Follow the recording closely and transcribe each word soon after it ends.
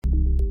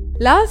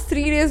Last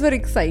 3 days were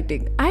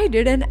exciting. I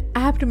did an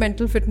APT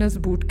mental fitness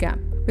bootcamp.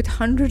 With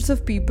hundreds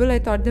of people, I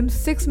taught them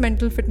 6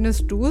 mental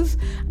fitness tools,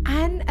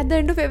 and at the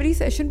end of every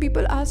session,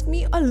 people asked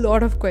me a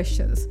lot of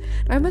questions.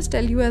 I must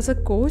tell you, as a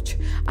coach,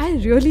 I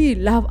really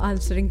love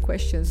answering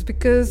questions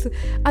because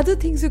other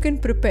things you can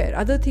prepare,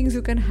 other things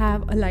you can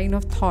have a line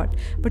of thought,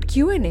 but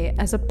Q&A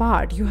as a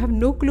part, you have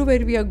no clue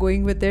where we are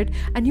going with it,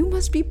 and you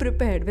must be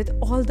prepared with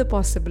all the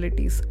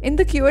possibilities. In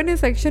the Q&A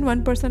section,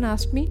 one person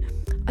asked me,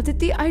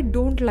 Aditi, I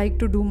don't like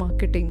to do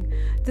marketing.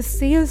 The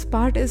sales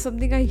part is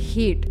something I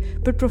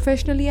hate, but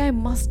professionally I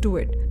must do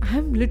it. I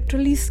am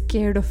literally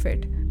scared of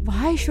it.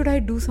 Why should I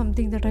do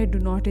something that I do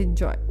not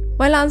enjoy?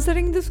 While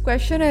answering this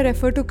question, I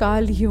refer to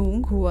Carl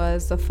Jung, who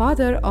was the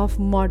father of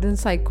modern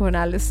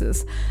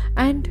psychoanalysis,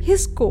 and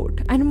his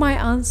quote and my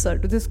answer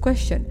to this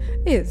question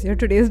is your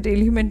today's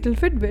daily mental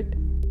Fitbit.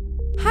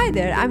 Hi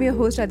there, I'm your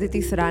host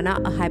Aditi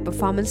Sarana, a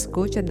high-performance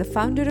coach and the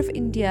founder of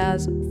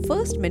India's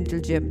first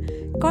mental gym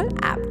called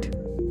APT.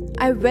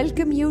 I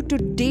welcome you to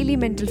Daily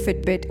Mental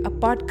Fitbit, a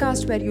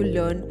podcast where you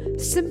learn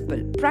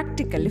simple,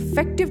 practical,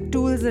 effective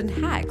tools and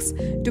hacks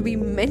to be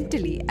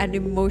mentally and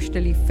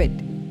emotionally fit.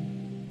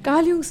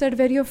 Carl Jung said,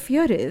 where your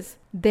fear is,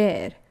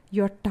 there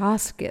your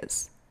task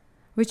is.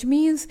 Which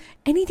means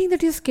anything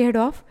that you're scared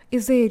of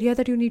is the area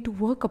that you need to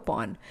work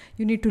upon.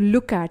 You need to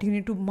look at, you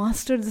need to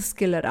master the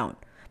skill around.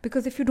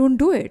 Because if you don't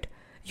do it,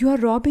 you are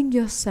robbing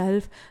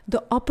yourself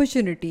the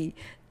opportunity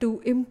to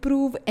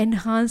improve,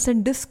 enhance,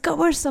 and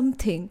discover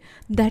something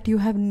that you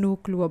have no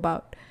clue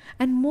about.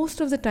 And most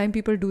of the time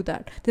people do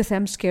that. They say,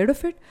 I'm scared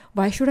of it.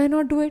 Why should I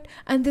not do it?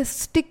 And they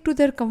stick to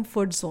their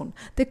comfort zone.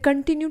 They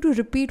continue to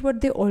repeat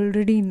what they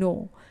already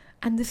know.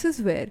 And this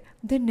is where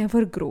they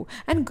never grow.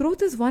 And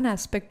growth is one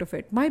aspect of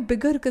it. My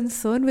bigger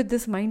concern with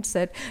this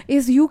mindset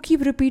is you keep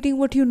repeating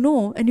what you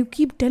know and you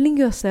keep telling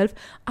yourself,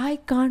 I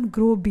can't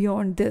grow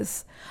beyond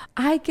this.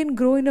 I can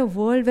grow in a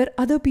world where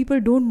other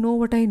people don't know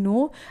what I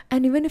know.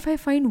 And even if I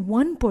find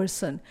one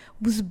person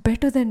who's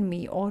better than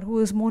me or who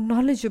is more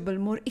knowledgeable,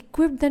 more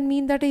equipped than me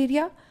in that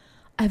area,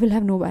 I will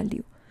have no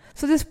value.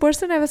 So this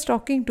person I was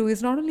talking to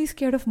is not only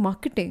scared of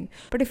marketing,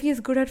 but if he is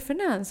good at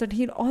finance, that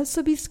he'll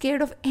also be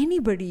scared of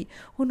anybody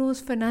who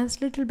knows finance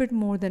a little bit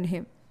more than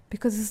him,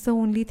 because it's the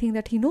only thing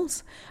that he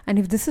knows. And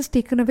if this is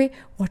taken away,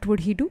 what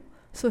would he do?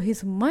 So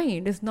his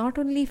mind is not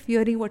only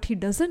fearing what he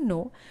doesn't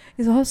know,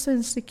 is also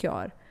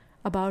insecure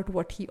about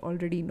what he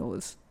already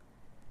knows.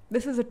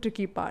 This is a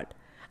tricky part.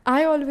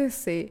 I always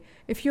say,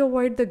 if you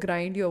avoid the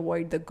grind, you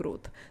avoid the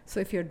growth. So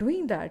if you're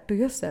doing that to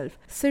yourself,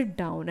 sit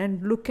down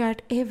and look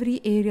at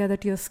every area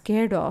that you're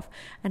scared of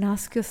and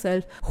ask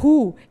yourself,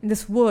 who in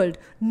this world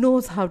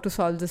knows how to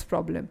solve this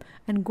problem?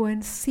 And go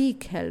and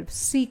seek help,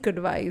 seek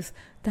advice.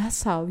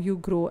 That's how you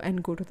grow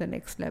and go to the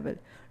next level.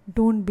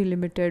 Don't be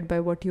limited by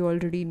what you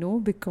already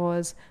know,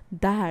 because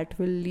that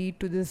will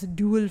lead to this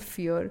dual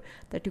fear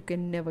that you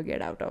can never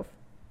get out of.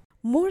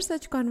 More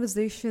such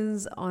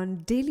conversations on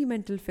Daily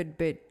Mental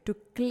Fitbit to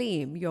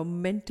claim your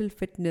mental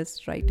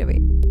fitness right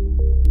away.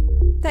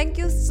 Thank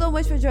you so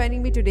much for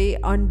joining me today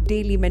on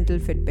Daily Mental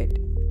Fitbit.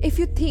 If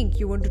you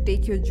think you want to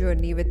take your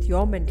journey with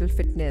your mental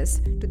fitness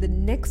to the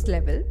next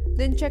level,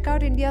 then check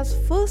out India's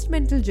first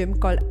mental gym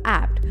called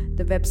APT.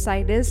 The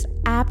website is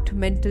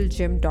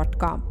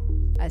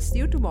aptmentalgym.com. I'll see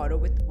you tomorrow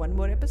with one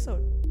more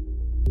episode.